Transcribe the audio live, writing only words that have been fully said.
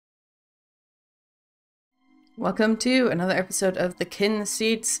Welcome to another episode of the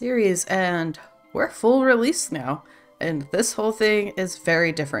Kynseed series, and we're full release now, and this whole thing is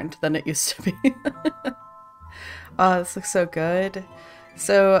very different than it used to be. Oh, this looks so good.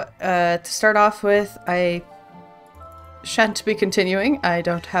 So, to start off with, I shan't be continuing. I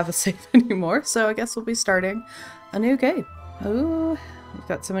don't have a save anymore, so I guess we'll be starting a new game. Oh, we've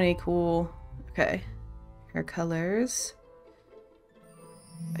got so many cool, okay, hair colors.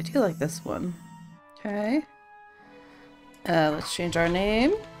 I do like this one. Okay. Let's change our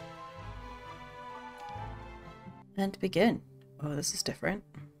name. And begin. Oh, this is different.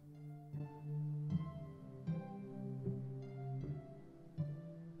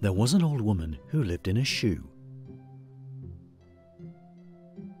 There was an old woman who lived in a shoe.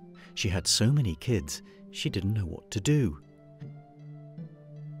 She had so many kids, she didn't know what to do.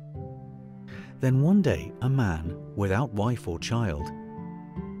 Then one day, a man, without wife or child,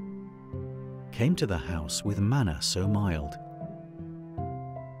 came to the house with manna so mild.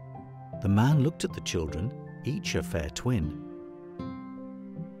 The man looked at the children, each a fair twin.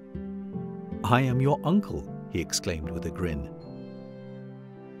 "I am your uncle," he exclaimed with a grin.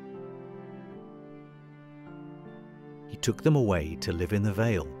 He took them away to live in the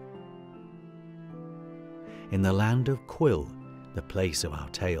vale, in the land of Quill, the place of our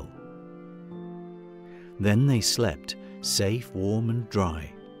tale. Then they slept, safe, warm and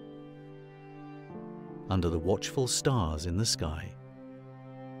dry, under the watchful stars in the sky.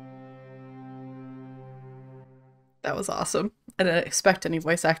 That was awesome. I didn't expect any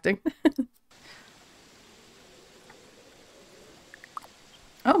voice acting.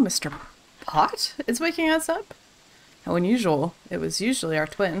 Oh, Mr. Pot is waking us up? How unusual. It was usually our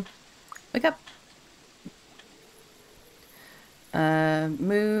twin. Wake up.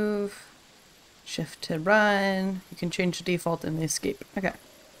 Move. Shift to run. You can change the default in the escape. Okay.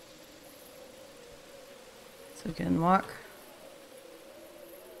 So we can walk.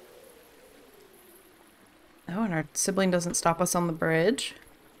 Oh, and our sibling doesn't stop us on the bridge.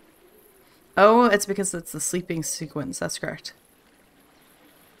 Oh, it's because it's the sleeping sequence. That's correct.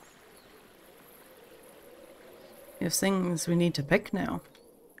 There's things we need to pick now.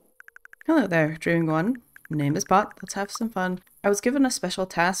 Hello there, dreaming one. Name is Pot. Let's have some fun. I was given a special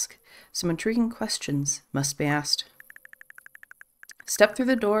task. Some intriguing questions must be asked. Step through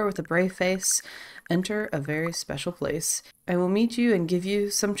the door with a brave face. Enter a very special place. I will meet you and give you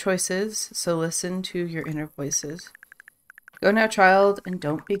some choices, so listen to your inner voices. Go now, child, and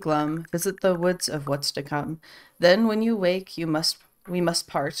don't be glum. Visit the woods of what's to come. Then when you wake, we must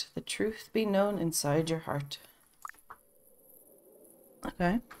part. The truth be known inside your heart.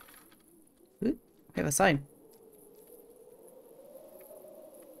 Okay. Ooh, we have a sign.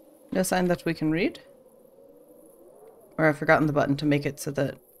 No sign that we can read? Or I've forgotten the button to make it so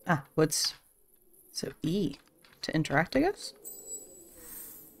that... Ah, woods. So E to interact, I guess?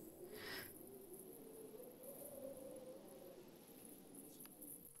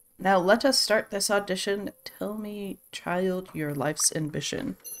 Now let us start this audition. Tell me, child, your life's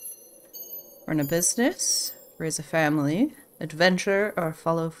ambition. Run a business, raise a family, adventure, or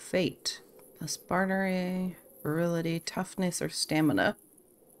follow fate. Plus bartering, virility, toughness, or stamina.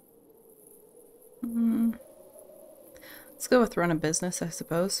 Let's go with run a business, I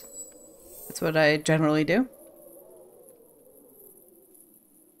suppose. That's what I generally do.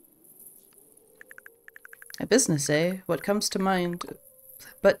 A business, eh? What comes to mind?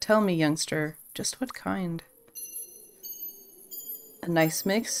 But tell me, youngster, just what kind? A nice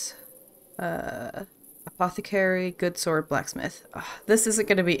mix. Apothecary, good sword, blacksmith. This isn't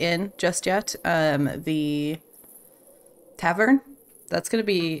going to be in just yet. The tavern, that's going to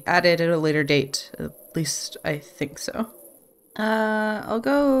be added at a later date. At least I think so. I'll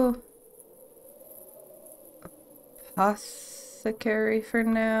go apothecary for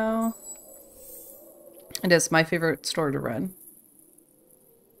now. It is my favorite store to run.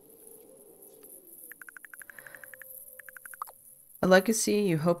 A legacy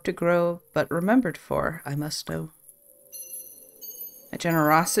you hope to grow, but remembered for, I must know. My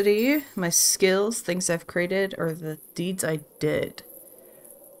generosity, my skills, things I've created, or the deeds I did.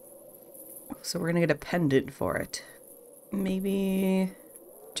 So we're gonna get a pendant for it. Maybe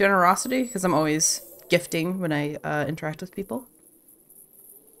generosity, because I'm always gifting when I interact with people.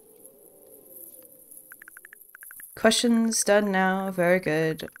 Questions done now, very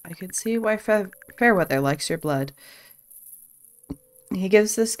good. I can see why Fairweather likes your blood. He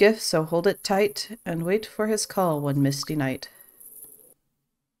gives this gift, so hold it tight and wait for his call one misty night.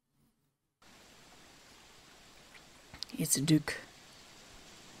 He's a duke.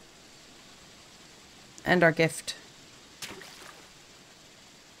 And our gift.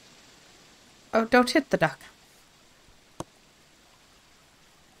 Oh, don't hit the duck.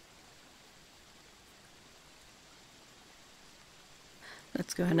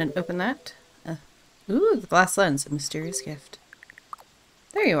 go ahead and open that. Ooh, the glass lens, a mysterious gift.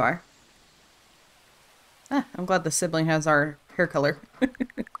 There you are. Ah, I'm glad the sibling has our hair color.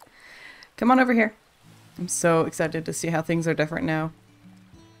 Come on over here. I'm so excited to see how things are different now.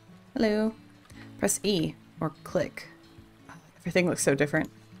 Hello. Press E or click. Everything looks so different.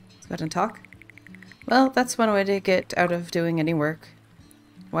 Let's go ahead and talk. Well, that's one way to get out of doing any work.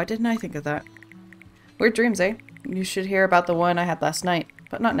 Why didn't I think of that? Weird dreams, eh? You should hear about the one I had last night,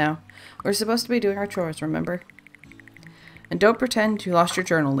 but not now. We're supposed to be doing our chores, remember? And don't pretend you lost your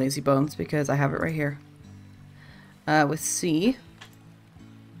journal, lazy bones, because I have it right here. With C.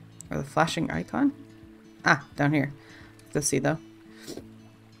 Or the flashing icon? Ah, down here. Let's see, though.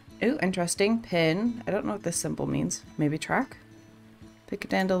 Ooh, interesting. Pin. I don't know what this symbol means. Maybe track? Pick a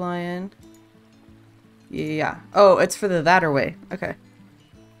dandelion. Yeah. Oh, it's for the that or way. Okay.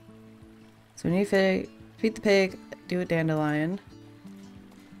 So we need to feed the pig, do a dandelion.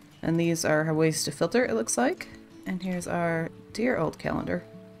 And these are ways to filter, it looks like. And here's our dear old calendar.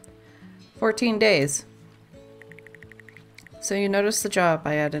 14 days. So you noticed the job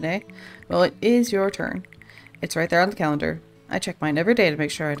I added, eh? Well, it is your turn. It's right there on the calendar. I check mine every day to make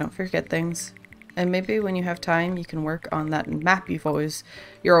sure I don't forget things. And maybe when you have time, you can work on that map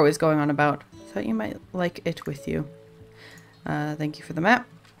you're always going on about. Thought you might like it with you. Thank you for the map.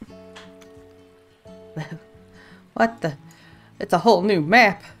 What the? It's a whole new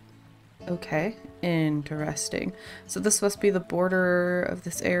map! Okay, interesting. So this must be the border of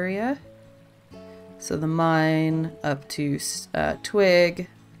this area. So the mine up to Twig.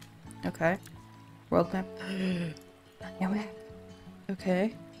 Okay. World map. New map.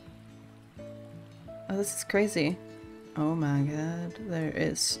 Okay. Oh, this is crazy. Oh my god. There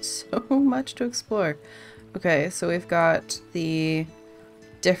is so much to explore. Okay, so we've got the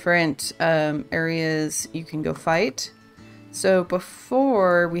different areas you can go fight. So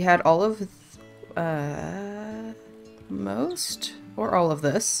before we had all of most or all of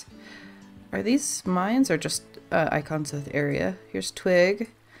this. Are these mines or just icons of the area? Here's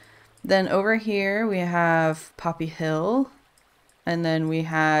Twig. Then over here we have Poppy Hill. And then we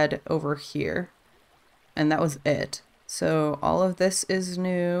had over here. And that was it. So all of this is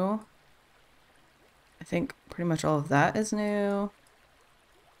new. I think pretty much all of that is new.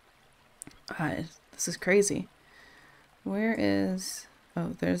 This is crazy. Where is...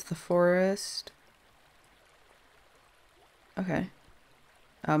 Oh, there's the forest. Okay.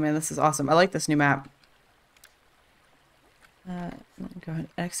 Oh man, this is awesome. I like this new map. Go ahead and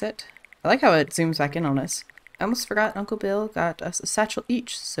exit. I like how it zooms back in on us. I almost forgot Uncle Bill got us a satchel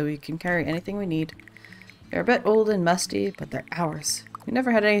each so we can carry anything we need. They're a bit old and musty, but they're ours. We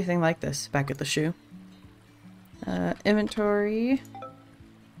never had anything like this back at the shoe. Inventory.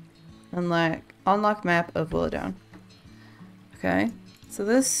 Unlock map of Willowdown. Okay, so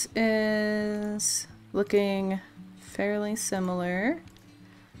this is looking fairly similar.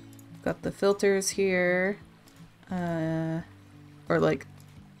 Got the filters here, or like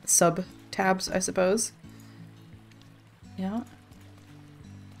sub tabs, I suppose. Yeah.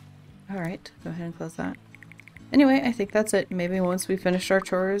 Alright, go ahead and close that. Anyway, I think that's it. Maybe once we finish our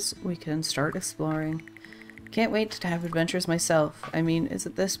chores, we can start exploring. Can't wait to have adventures myself. I mean,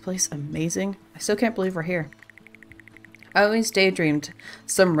 isn't this place amazing? I still can't believe we're here. I always daydreamed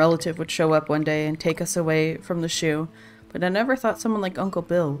some relative would show up one day and take us away from the shoe, but I never thought someone like Uncle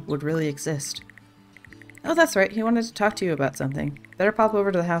Bill would really exist. Oh, that's right. He wanted to talk to you about something. Better pop over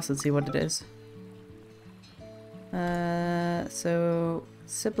to the house and see what it is. So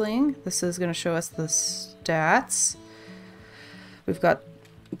sibling, this is going to show us the stats. We've got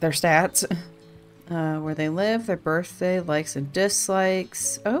their stats, where they live, their birthday, likes and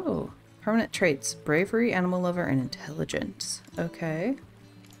dislikes. Oh, permanent traits, bravery, animal lover, and intelligence. Okay.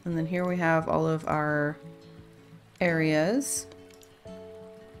 And then here we have all of our areas.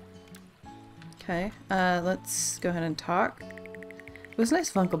 Okay, let's go ahead and talk. It was nice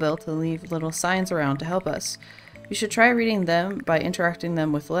of Uncle Bill to leave little signs around to help us. You should try reading them by interacting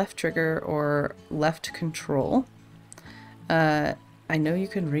them with left trigger or left control. I know you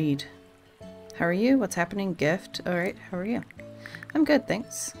can read. How are you? What's happening? Gift. Alright, how are you? I'm good,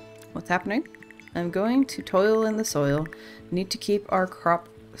 thanks. What's happening? I'm going to toil in the soil. Need to keep our crop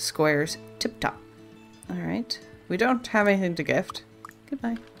squares tip-top. Alright. We don't have anything to gift.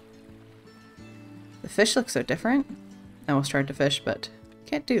 Goodbye. The fish looks so different. I almost tried to fish, but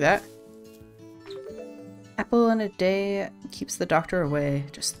can't do that. Apple in a day keeps the doctor away.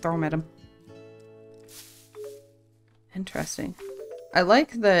 Just throw him at him. Interesting. I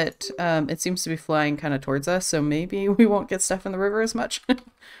like that it seems to be flying kind of towards us, so maybe we won't get stuff in the river as much.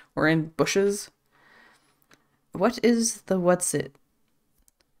 Or in bushes. What is the what's it?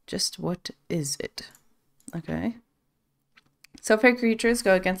 Just what is it? Okay. So fey creatures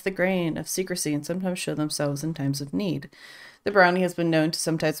go against the grain of secrecy and sometimes show themselves in times of need. The brownie has been known to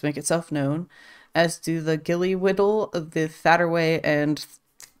sometimes make itself known, as do the gilly-whittle, the Thatterway, and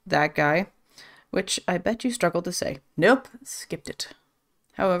that guy, which I bet you struggled to say. Nope, skipped it.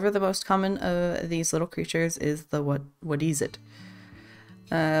 However, the most common of these little creatures is the what is it?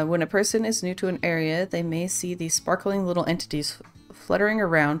 When a person is new to an area, they may see these sparkling little entities fluttering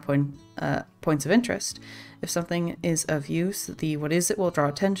around points of interest. If something is of use, the what is it will draw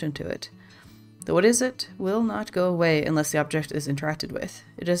attention to it. The what is it will not go away unless the object is interacted with.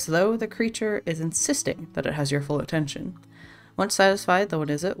 It is as though the creature is insisting that it has your full attention. Once satisfied, the what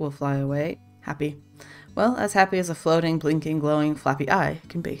is it will fly away, happy. Well, as happy as a floating, blinking, glowing, flappy eye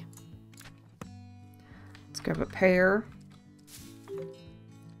can be. Let's grab a pear.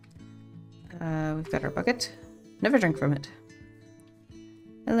 We've got our bucket. Never drink from it.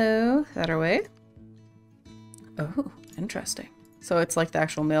 Hello, that our way? Oh, interesting. So it's like the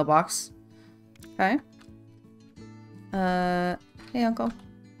actual mailbox. Okay. Hey, Uncle.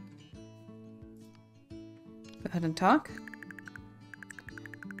 Go ahead and talk.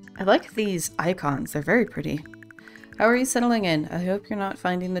 I like these icons. They're very pretty. How are you settling in? I hope you're not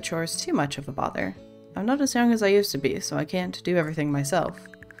finding the chores too much of a bother. I'm not as young as I used to be, so I can't do everything myself.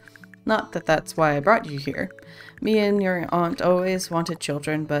 Not that that's why I brought you here. Me and your aunt always wanted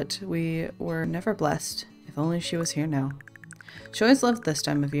children, but we were never blessed. If only she was here now. She always loved this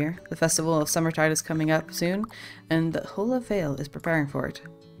time of year. The festival of Summertide is coming up soon, and the whole of Vale is preparing for it.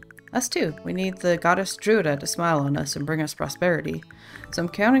 Us too. We need the goddess Druida to smile on us and bring us prosperity. So I'm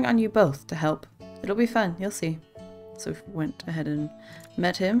counting on you both to help. It'll be fun, you'll see. So we went ahead and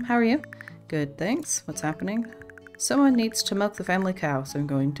met him. How are you? Good, thanks. What's happening? Someone needs to milk the family cow, so I'm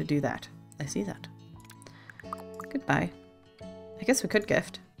going to do that. I see that. Goodbye. I guess we could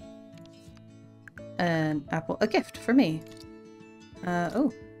gift. An apple. A gift for me.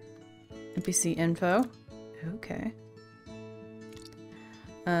 Oh. NPC info. Okay.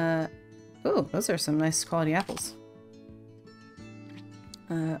 Oh, those are some nice quality apples.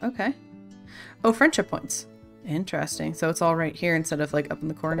 Okay. Oh, friendship points. Interesting. So it's all right here instead of like up in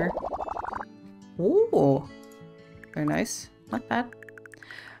the corner. Ooh. Very nice. Not bad.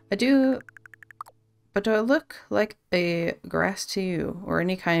 I do... But do I look like a grass to you? Or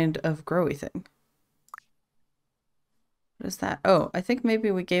any kind of growy thing? What is that? Oh, I think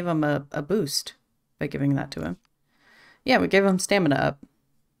maybe we gave him a boost by giving that to him. Yeah, we gave him stamina up.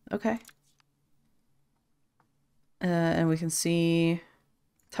 Okay. And we can see...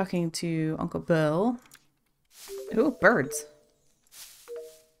 Talking to Uncle Bill. Ooh, birds.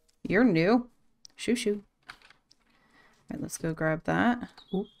 You're new. Shoo shoo. Alright, let's go grab that.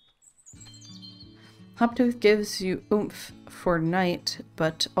 Ooh. Hoptooth gives you oomph for night,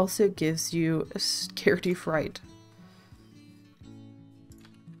 but also gives you a scaredy fright.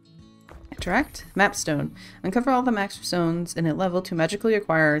 Interact. Mapstone. Uncover all the max stones in a level to magically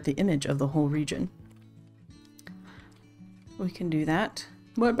acquire the image of the whole region. We can do that.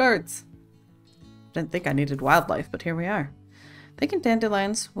 What birds? Didn't think I needed wildlife, but here we are. Picking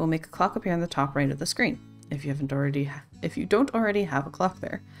dandelions will make a clock appear on the top right of the screen. If you don't already have a clock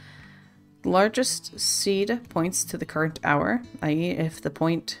there. The largest seed points to the current hour, i.e. if the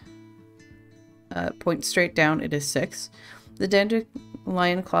point points straight down, it is 6. The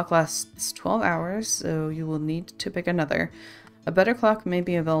dandelion clock lasts 12 hours, so you will need to pick another. A better clock may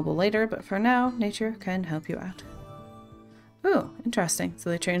be available later, but for now, nature can help you out. Ooh, interesting.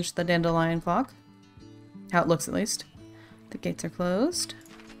 So they changed the dandelion clock. How it looks, at least. The gates are closed.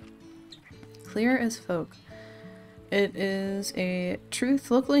 Clear as folk. It is a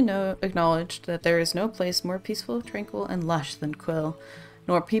truth locally acknowledged that there is no place more peaceful, tranquil, and lush than Quill,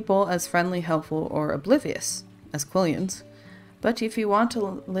 nor people as friendly, helpful, or oblivious as Quillians. But if you want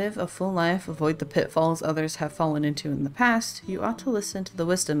to live a full life, avoid the pitfalls others have fallen into in the past, you ought to listen to the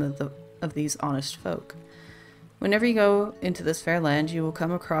wisdom of these honest folk. Whenever you go into this fair land, you will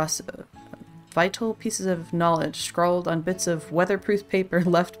come across vital pieces of knowledge scrawled on bits of weatherproof paper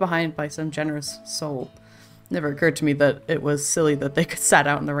left behind by some generous soul. Never occurred to me that it was silly that they could sat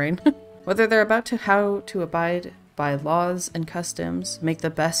out in the rain. Whether they're about how to abide by laws and customs, make the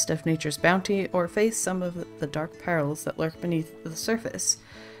best of nature's bounty, or face some of the dark perils that lurk beneath the surface,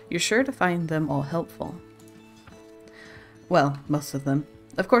 you're sure to find them all helpful. Well, most of them.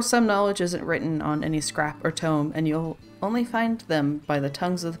 Of course, some knowledge isn't written on any scrap or tome, and you'll only find them by the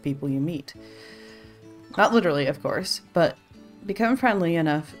tongues of the people you meet. Not literally, of course, but become friendly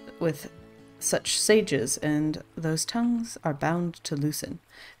enough with such sages, and those tongues are bound to loosen.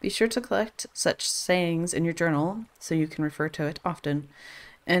 Be sure to collect such sayings in your journal, so you can refer to it often.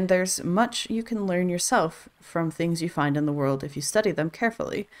 And there's much you can learn yourself from things you find in the world if you study them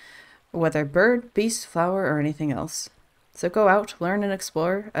carefully, whether bird, beast, flower, or anything else. So go out, learn and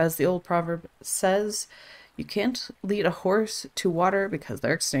explore. As the old proverb says, you can't lead a horse to water because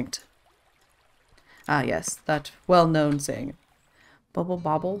they're extinct. Ah yes, that well-known saying. Bubble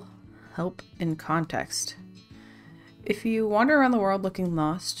bobble, help in context. If you wander around the world looking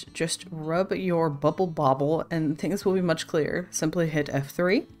lost, just rub your bubble bobble and things will be much clearer. Simply hit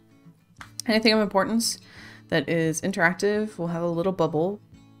F3. Anything of importance that is interactive will have a little bubble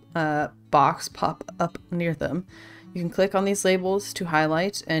box pop up near them. You can click on these labels to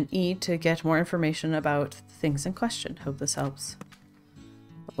highlight and E to get more information about things in question. Hope this helps.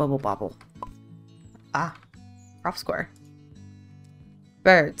 Bubble bobble. Ah, crop square.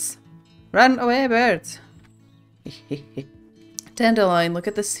 Birds. Run away, birds. Dandelion. Look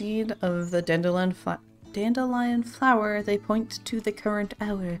at the seed of the dandelion flower. They point to the current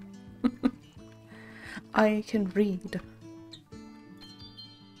hour. I can read.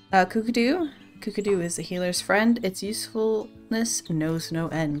 Kookadoo. Kookadoo is a healer's friend. Its usefulness knows no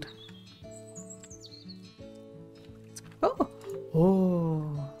end. Oh!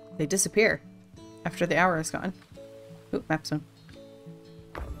 Oh! They disappear after the hour is gone. Ooh, map zone.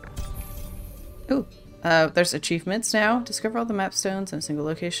 Ooh. There's achievements now. Discover all the map stones in a single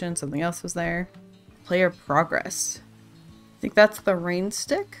location. Something else was there. Player progress. I think that's the rain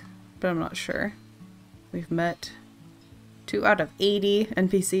stick, but I'm not sure. We've met 2 out of 80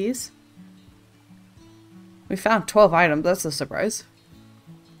 NPCs. We found 12 items. That's a surprise.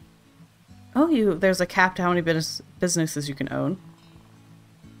 Oh, there's a cap to how many businesses you can own.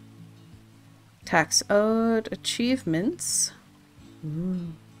 Tax owed. Achievements.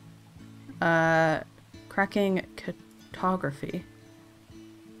 Ooh. Cracking cartography.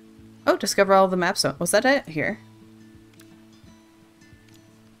 Oh, discover all the maps. Was that it? Here.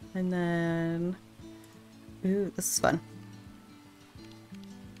 And then... Ooh, this is fun.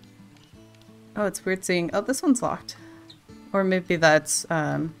 Oh, it's weird seeing... Oh, this one's locked. Or maybe that's,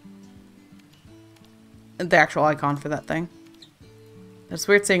 the actual icon for that thing. It's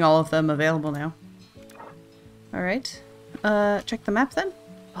weird seeing all of them available now. Alright. Check the map then?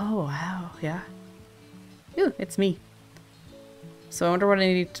 Oh, wow. Yeah. Ooh, it's me. So I wonder what I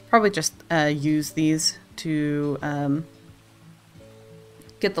need to probably just use these to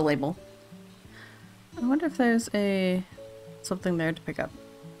get the label. I wonder if there's something there to pick up.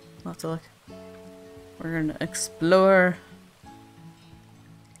 I'll have to look. We're gonna explore.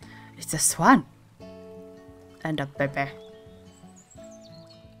 It's a swan. And a baby.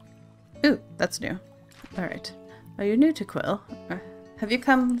 Ooh, that's new. Alright. Are you new to Quill? Have you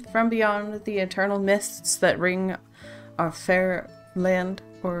come from beyond the eternal mists that ring our fair land?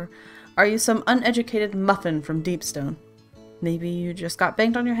 Or are you some uneducated muffin from Deepstone? Maybe you just got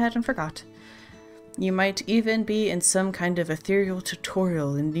banged on your head and forgot. You might even be in some kind of ethereal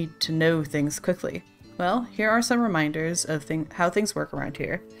tutorial and need to know things quickly. Well, here are some reminders of how things work around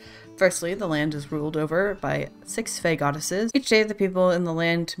here. Firstly, the land is ruled over by 6 Fae goddesses. Each day the people in the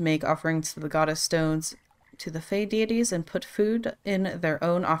land make offerings to the goddess stones to the Fae deities and put food in their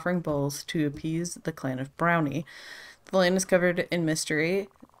own offering bowls to appease the clan of Brownie. The land is covered in mystery,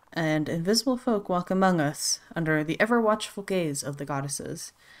 and invisible folk walk among us under the ever-watchful gaze of the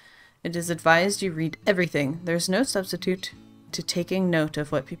goddesses. It is advised you read everything. There's no substitute to taking note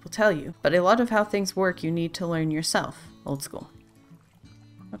of what people tell you, but a lot of how things work you need to learn yourself. Old school.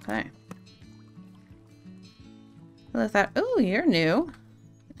 Okay. Look at that. Oh, you're new.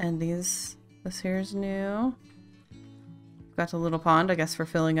 And this here is new. Got a little pond, I guess, for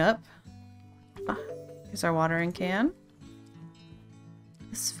filling up. Ah, here's our watering can.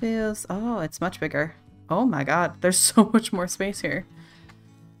 This feels... Oh, it's much bigger. Oh my god, there's so much more space here.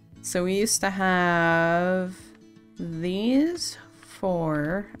 So we used to have these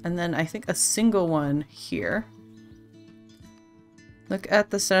 4, and then I think a single one here. Look at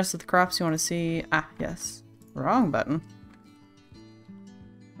the status of the crops you want to see. Ah, yes. Wrong button.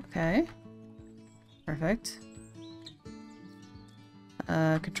 Okay. Perfect.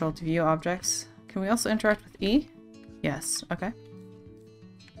 Control to view objects. Can we also interact with E? Yes. Okay.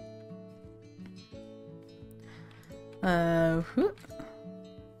 Whoop.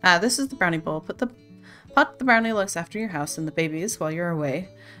 Ah, this is the brownie bowl. Pot the brownie looks after your house and the babies while you're away,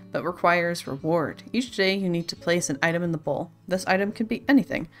 but requires reward. Each day you need to place an item in the bowl. This item can be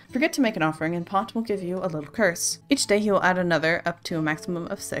anything. Forget to make an offering and Pot will give you a little curse. Each day he will add another up to a maximum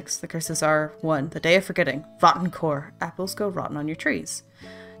of 6. The curses are 1. The day of forgetting. Rotten core. Apples go rotten on your trees.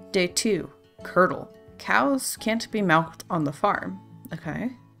 Day 2. Curdle. Cows can't be milked on the farm.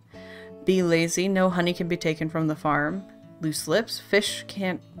 Okay. Be lazy. No honey can be taken from the farm. loose lips. Fish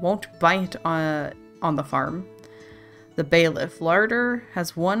won't bite on the farm. The bailiff. Larder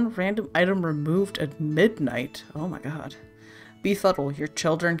has one random item removed at midnight. Oh my god. Befuddle. Your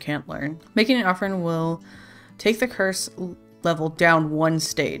children can't learn. Making an offering will take the curse level down 1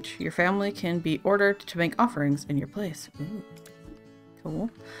 stage. Your family can be ordered to make offerings in your place. Ooh. Cool.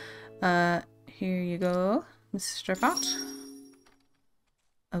 Here you go, Mr. Pot.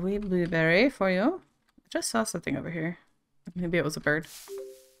 A wee blueberry for you. I just saw something over here. Maybe it was a bird.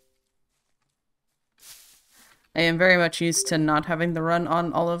 I am very much used to not having the run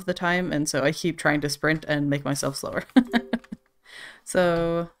on all of the time, and so I keep trying to sprint and make myself slower.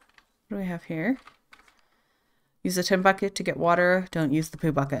 So, what do we have here? Use a tin bucket to get water. Don't use the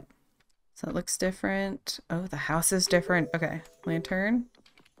poo bucket. So it looks different. Oh, the house is different. Okay, lantern.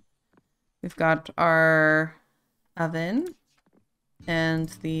 We've got our oven and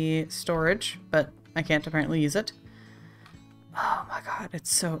the storage, but I can't apparently use it. Oh my god,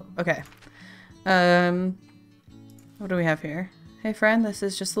 it's so... Okay. What do we have here? Hey friend, this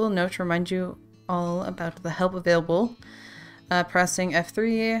is just a little note to remind you all about the help available. Pressing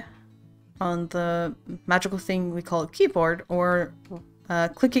F3 on the magical thing we call a keyboard, or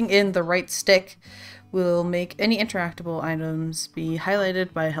clicking in the right stick will make any interactable items be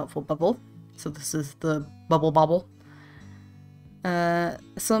highlighted by a helpful bubble. So this is the bubble bobble.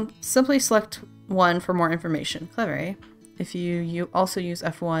 Simply select 1 for more information. Clever, eh? If you also use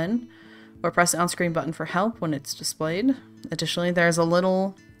F1 or press the on-screen button for help when it's displayed. Additionally, there's a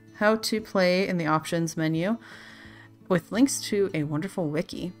little how to play in the options menu with links to a wonderful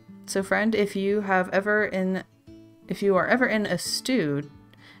wiki. So friend, if you are ever in a stew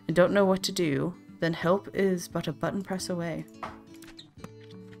and don't know what to do, then help is but a button press away.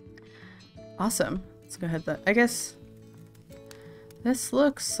 Awesome. Let's go ahead. I guess this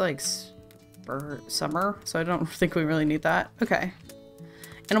looks like summer, so I don't think we really need that. Okay.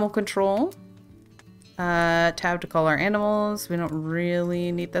 Animal control. Tab to call our animals. We don't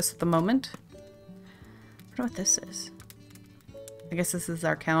really need this at the moment. I wonder what this is. I guess this is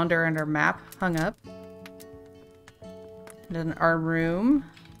our calendar and our map hung up. And then our room.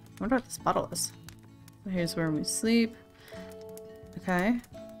 I wonder what this bottle is. Here's where we sleep. Okay.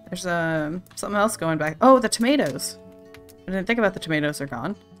 There's something else going back. Oh, the tomatoes. I didn't think about the tomatoes are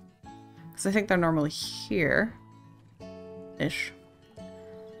gone. Because I think they're normally here. Ish.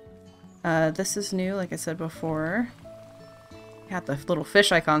 This is new, like I said before. Yeah, the little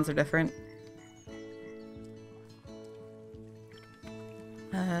fish icons are different.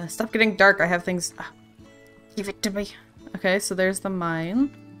 Stop getting dark. I have things... give it to me. Okay, so there's the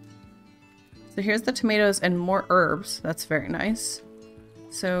mine. So here's the tomatoes and more herbs. That's very nice.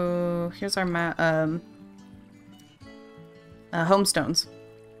 So here's our homestones.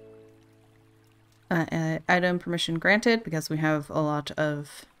 Item permission granted because we have a lot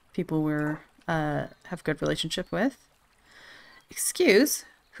of people we're have good relationship with. Excuse?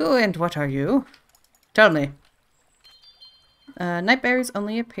 Who and what are you? Tell me. Night berries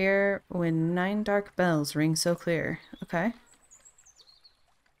only appear when 9 dark bells ring so clear. Okay.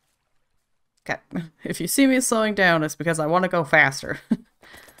 Okay. If you see me slowing down, it's because I want to go faster.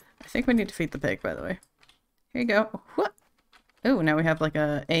 I think we need to feed the pig, by the way. Here you go. What? Oh, now we have like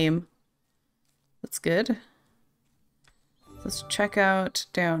a aim. That's good. Let's check out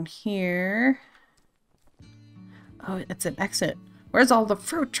down here. Oh, it's an exit. Where's all the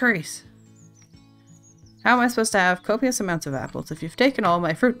fruit trees? How am I supposed to have copious amounts of apples if you've taken all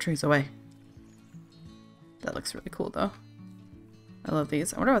my fruit trees away? That looks really cool, though. I love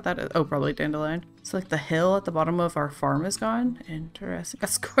these. I wonder what that is. Oh, probably dandelion. So, like, the hill at the bottom of our farm is gone. Interesting. A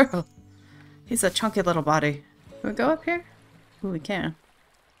squirrel. He's a chunky little body. Can we go up here? Ooh, we can.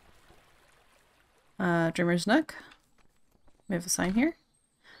 Dreamer's Nook. We have a sign here.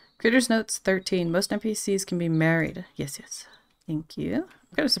 Critters Notes 13. Most NPCs can be married. Yes, yes. Thank you.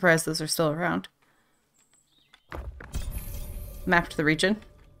 I'm kind of surprised those are still around. Mapped the region.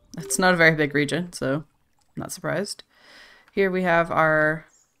 It's not a very big region, so I'm not surprised. Here we have our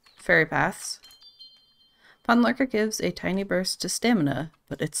fairy paths. Pond Lurker gives a tiny burst to stamina,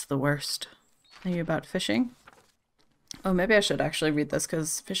 but it's the worst. Are you about fishing? Oh, maybe I should actually read this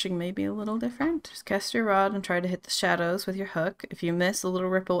because fishing may be a little different. Just cast your rod and try to hit the shadows with your hook. If you miss, a little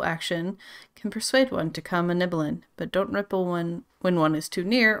ripple action can persuade one to come a nibblin', but don't ripple when one is too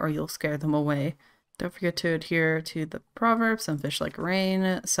near or you'll scare them away. Don't forget to adhere to the proverb. Some fish like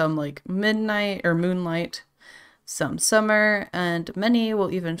rain, some like midnight or moonlight, some summer, and many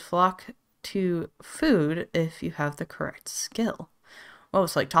will even flock to food if you have the correct skill. Oh,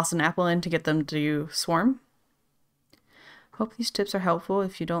 it's like toss an apple in to get them to swarm. Hope these tips are helpful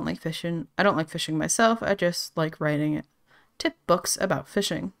if you don't like fishing. I don't like fishing myself. I just like writing it. tip books about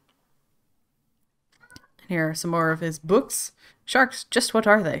fishing. And here are some more of his books. Sharks, just what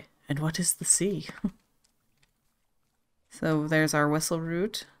are they? And what is the sea? So there's our whistle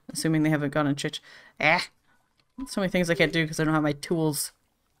route, assuming they haven't gone and chitch. So many things I can't do because I don't have my tools.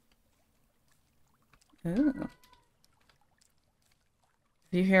 Ooh.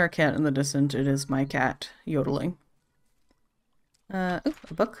 If you hear a cat in the distance, it is my cat yodeling. Ooh,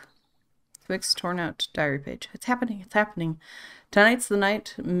 a book. Twig's torn out diary page. It's happening, it's happening. Tonight's the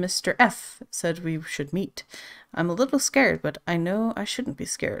night Mr. F said we should meet. I'm a little scared, but I know I shouldn't be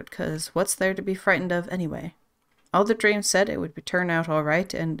scared, because what's there to be frightened of anyway? All the dreams said it would turn out all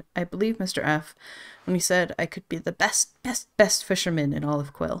right, and I believe Mr. F when he said I could be the best fisherman in all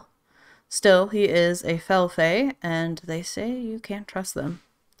of Quill. Still, he is a fell fae, and they say you can't trust them.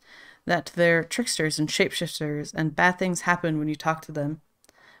 That they're tricksters and shapeshifters, and bad things happen when you talk to them.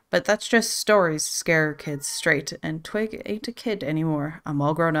 But that's just stories to scare kids straight, and Twig ain't a kid anymore. I'm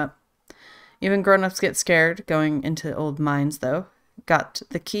all grown up. Even grown-ups get scared going into old mines, though. Got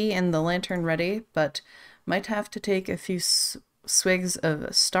the key and the lantern ready, but might have to take a few swigs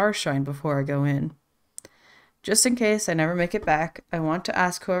of starshine before I go in. Just in case I never make it back, I want to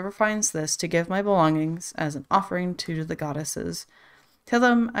ask whoever finds this to give my belongings as an offering to the goddesses. Tell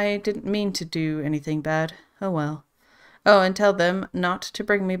them I didn't mean to do anything bad. Oh well. Oh, and tell them not to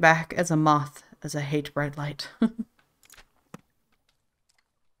bring me back as a moth, as I hate bright light.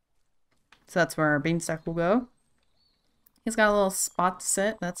 So that's where our beanstalk will go. He's got a little spot to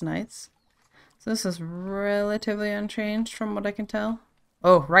sit. That's nice. So this is relatively unchanged from what I can tell.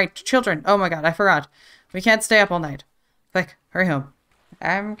 Oh, right. Children. Oh my god, I forgot. We can't stay up all night. Quick, hurry home.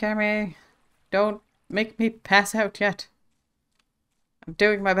 I'm coming. Don't make me pass out yet. I'm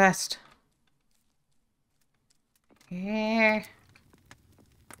doing my best. Yeah.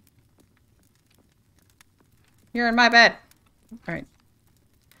 You're in my bed. Alright.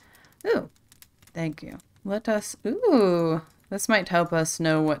 Ooh. Thank you. Let us... Ooh. This might help us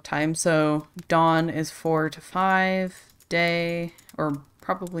know what time. So, dawn is 4 to 5. Day, or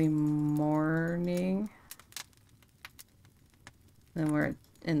probably morning. Then we're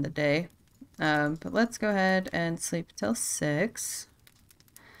in the day. But let's go ahead and sleep till 6.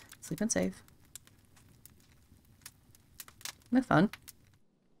 Sleep and save. Have fun.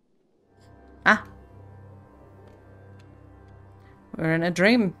 Ah. We're in a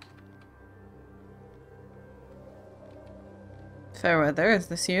dream. Fair weather, is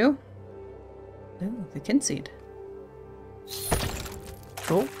this you? Ooh, the Kynseed.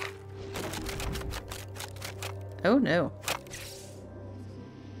 Oh. Oh no.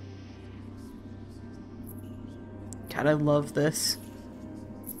 God, I love this.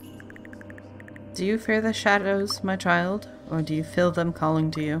 Do you fear the shadows, my child, or do you feel them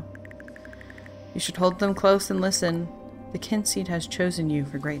calling to you? You should hold them close and listen. The Kynseed has chosen you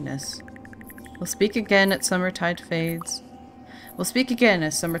for greatness. We'll speak again at summertide fades. We'll speak again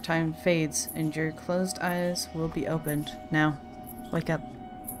as summertime fades, and your closed eyes will be opened. Now, wake up.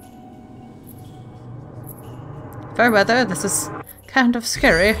 Fair weather, this is kind of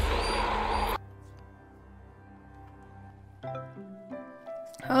scary.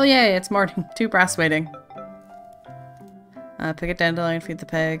 Oh yay, it's morning. 2 brass waiting. Pick a dandelion, feed the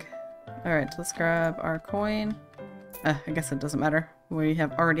pig. Alright, let's grab our coin. I guess it doesn't matter. We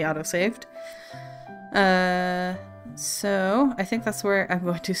have already auto-saved. So I think that's where I'm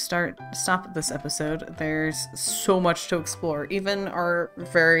going to stop this episode. There's so much to explore. Even our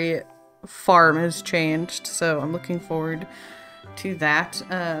very farm has changed, so I'm looking forward to that.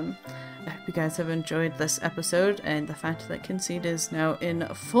 I hope you guys have enjoyed this episode and the fact that Kynseed is now in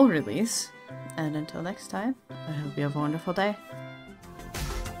full release. And until next time, I hope you have a wonderful day.